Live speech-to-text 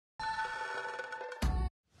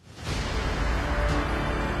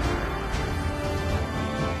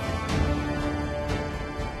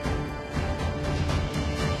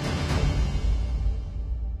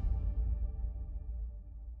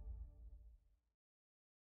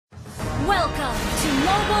Welcome to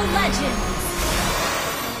Mobile Legends!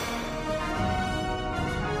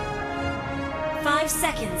 5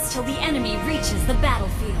 seconds till the enemy reaches the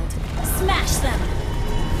battlefield. Smash them!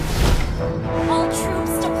 All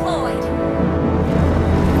troops deployed!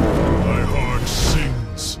 My heart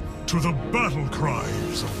sings to the battle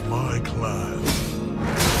cries of my clan.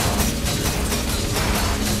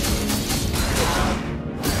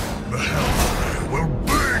 The Hellfire will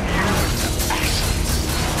burn you into ashes!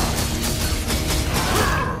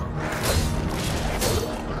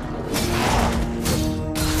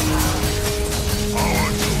 Our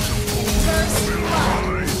totem pole will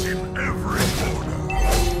rise in every corner.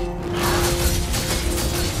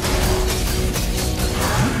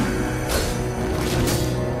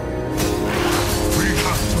 We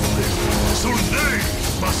have to live, so they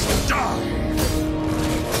must die!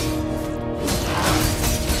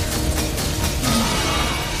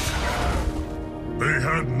 They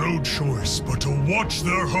had no choice but to watch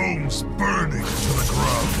their homes burning to the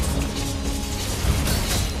ground.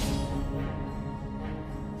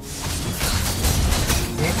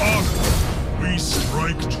 For honor, we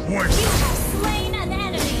strike twice. You have slain an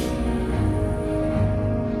enemy!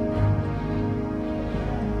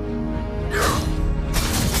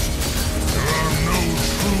 There are no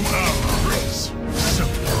true allies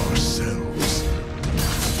except for ourselves.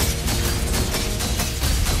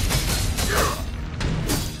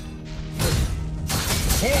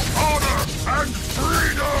 For honor and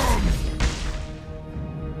freedom!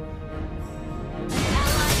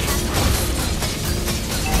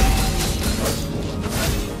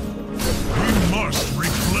 We must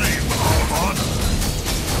reclaim our honor.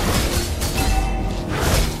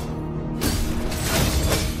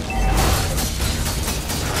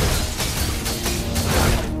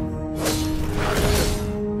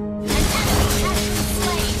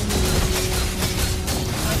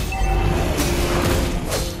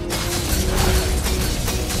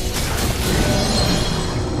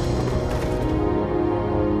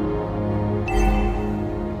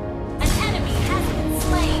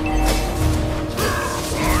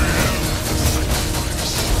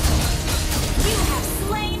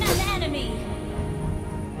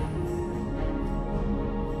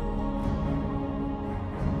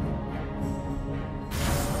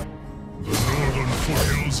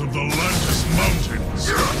 Foothills of the Landis Mountains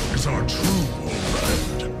is our true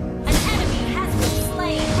homeland. An enemy has been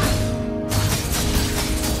slain!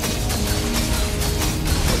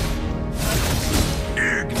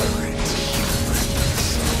 Ignorant humans.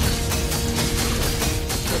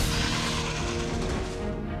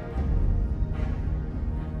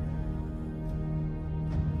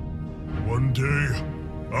 One day,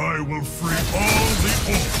 I will free all the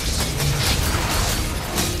orcs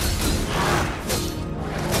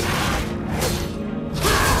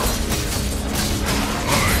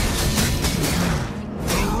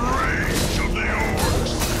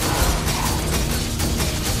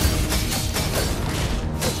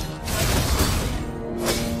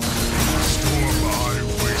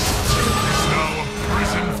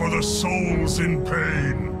from the souls in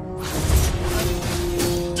pain.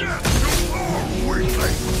 Death to all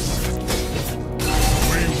weaklings!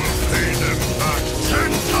 We will pay them back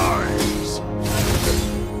 10 times!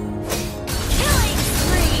 Killing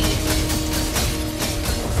spree!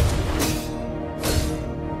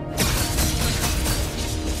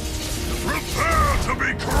 Prepare to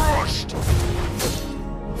be crushed!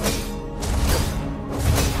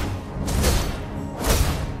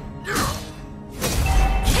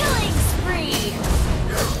 Killing spree!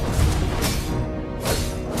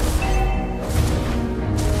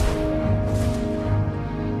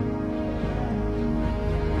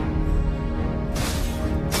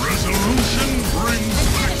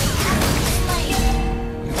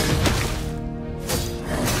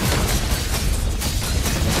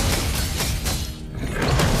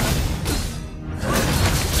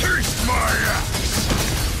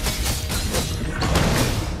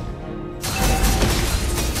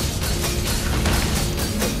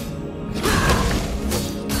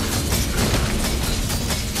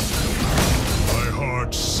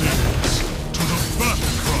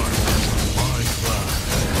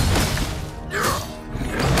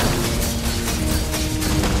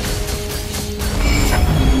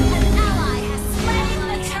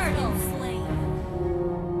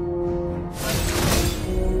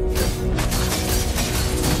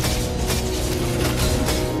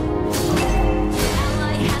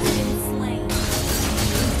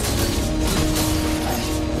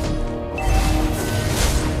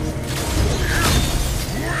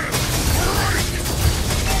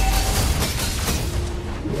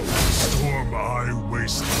 My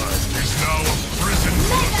wasteland is now a prison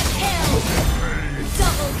for Mega kill!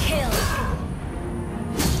 Double kill!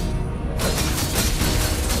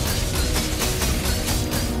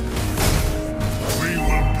 We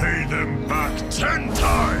will pay them back 10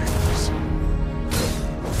 times!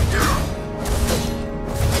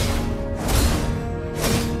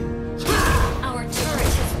 Our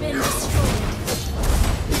turret has been destroyed.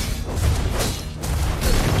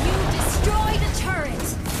 You destroyed a turret!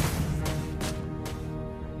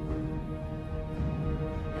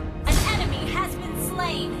 An enemy has been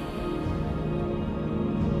slain!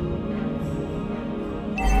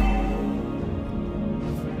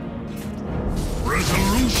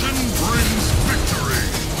 Resolution brings victory!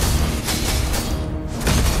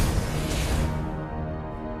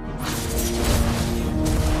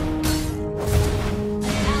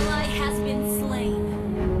 An ally has been slain.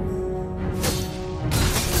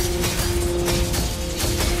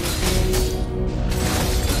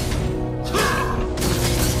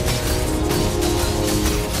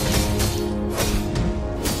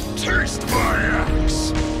 Taste my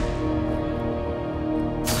axe!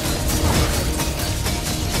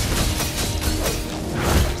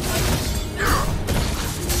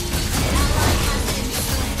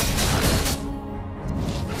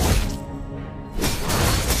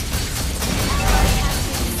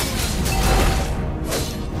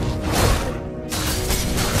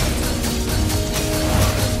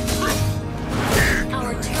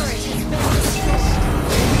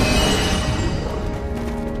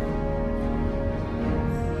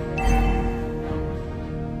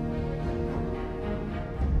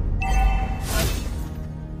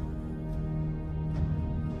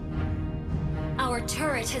 Our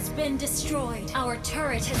turret has been destroyed. Our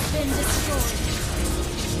turret has been destroyed. Our turret has been destroyed.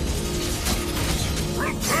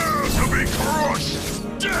 Prepare to be crushed!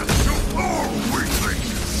 Death to all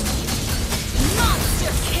weaklings!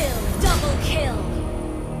 Monster kill! Double kill!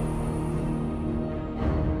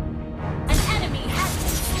 An enemy has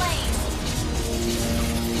been slain!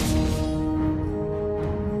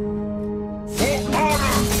 For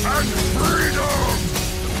honor and freedom!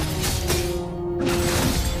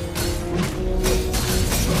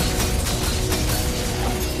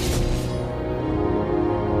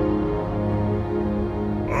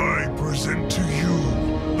 I present to you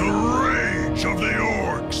the rage of the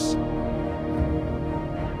orcs!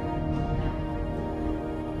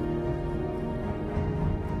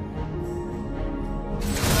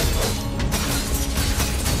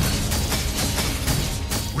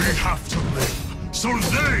 We have to live, so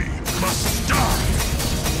they must die!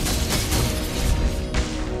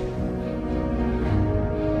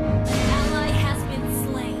 An ally has been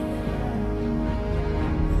slain.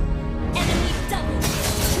 Enemy double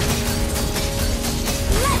kill.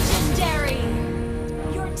 Legendary!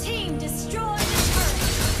 Your team destroyed a turret.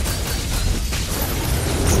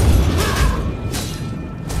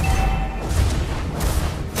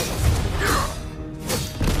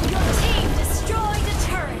 Your team destroyed a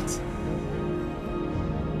turret.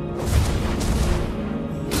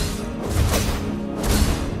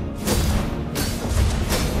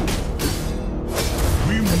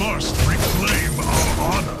 We must reclaim our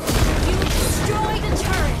honor! You destroyed a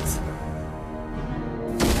turret.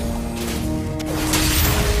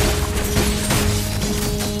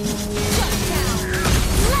 Shut down.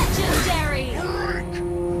 Legendary!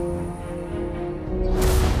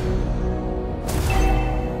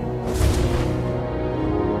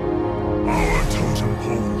 Our totem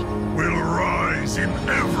pole will rise in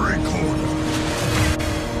every corner!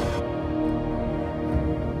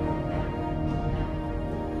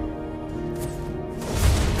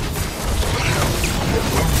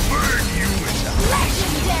 Burn you into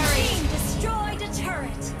Legendary! Destroyed a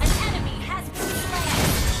turret. An enemy has been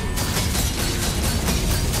slain.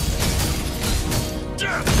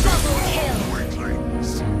 death! Double kill. Weaklings!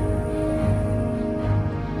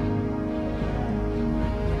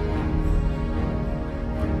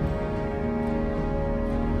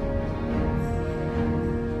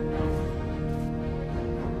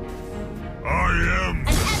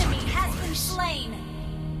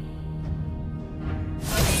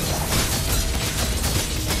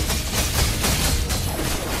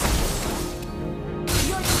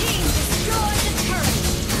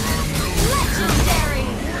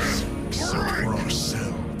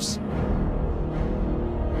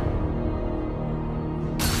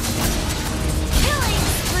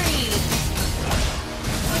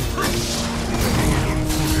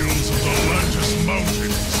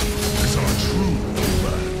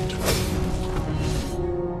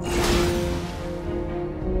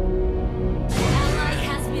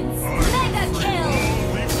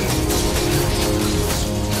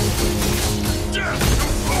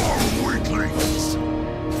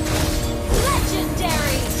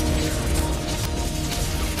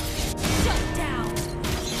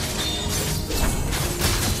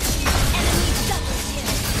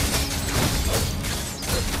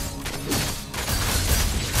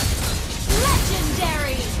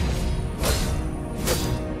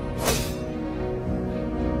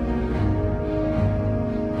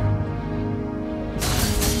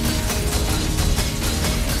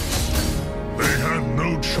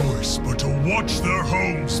 watch their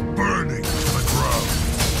homes burning to the ground.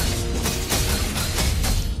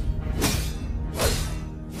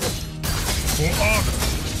 For honor,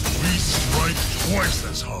 we strike twice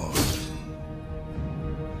as hard.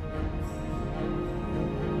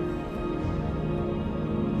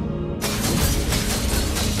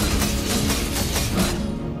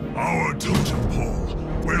 Our totem pole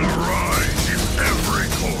will rise in every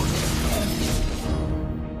corner.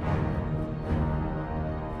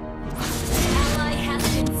 Ally has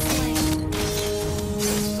been slain.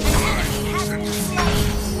 An enemy has been slain.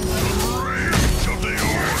 Rage of the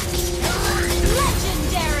orcs!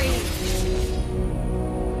 Legendary!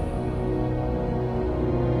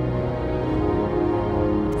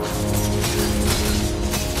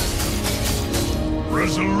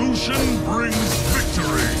 Resolution brings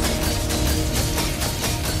victory!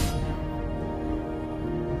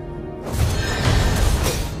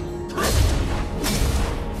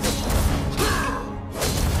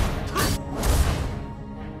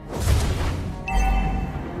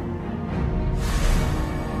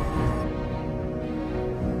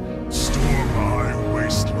 Storm-Eye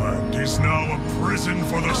Wasteland is now a prison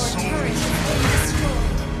for the Our soul. turret has been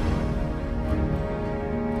destroyed.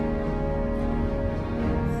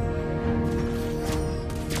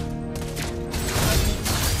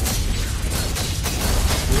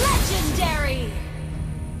 Legendary!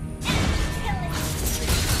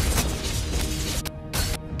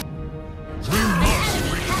 We must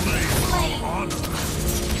enemy has been reclaim slain. our honor.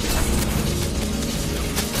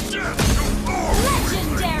 Death to all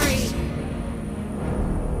Legendary!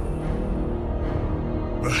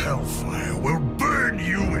 The Hellfire will burn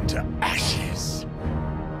you into ashes.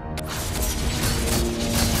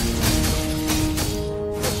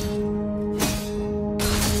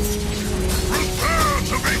 Prepare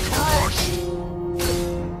to be crushed!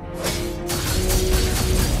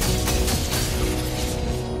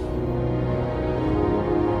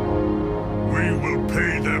 We will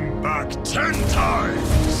pay them back 10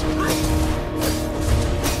 times!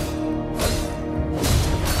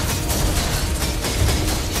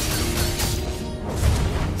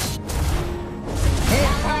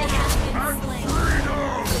 Ally has been slain.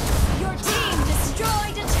 Your team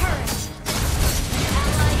destroyed a turret.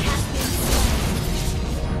 Ally has been slain.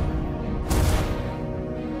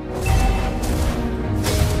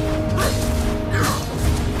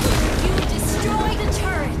 You destroyed a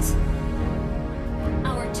turret.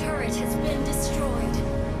 Our turret has been destroyed.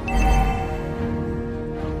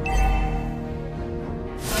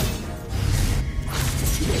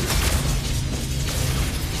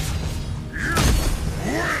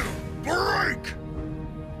 Break!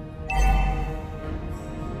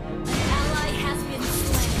 Ally has been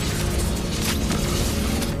slain.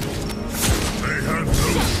 They had no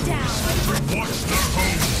Shut choice down. to watch their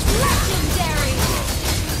homes Legendary!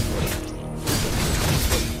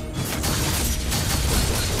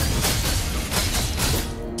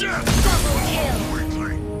 death! Double kill.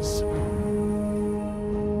 Weaklings!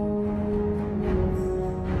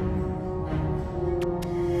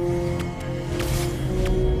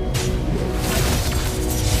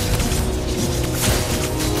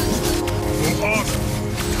 For honor,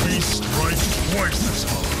 we strike twice as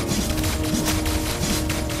hard.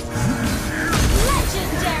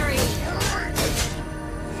 Legendary!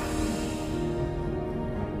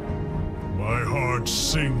 My heart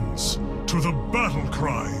sings to the battle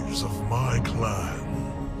cries of my clan.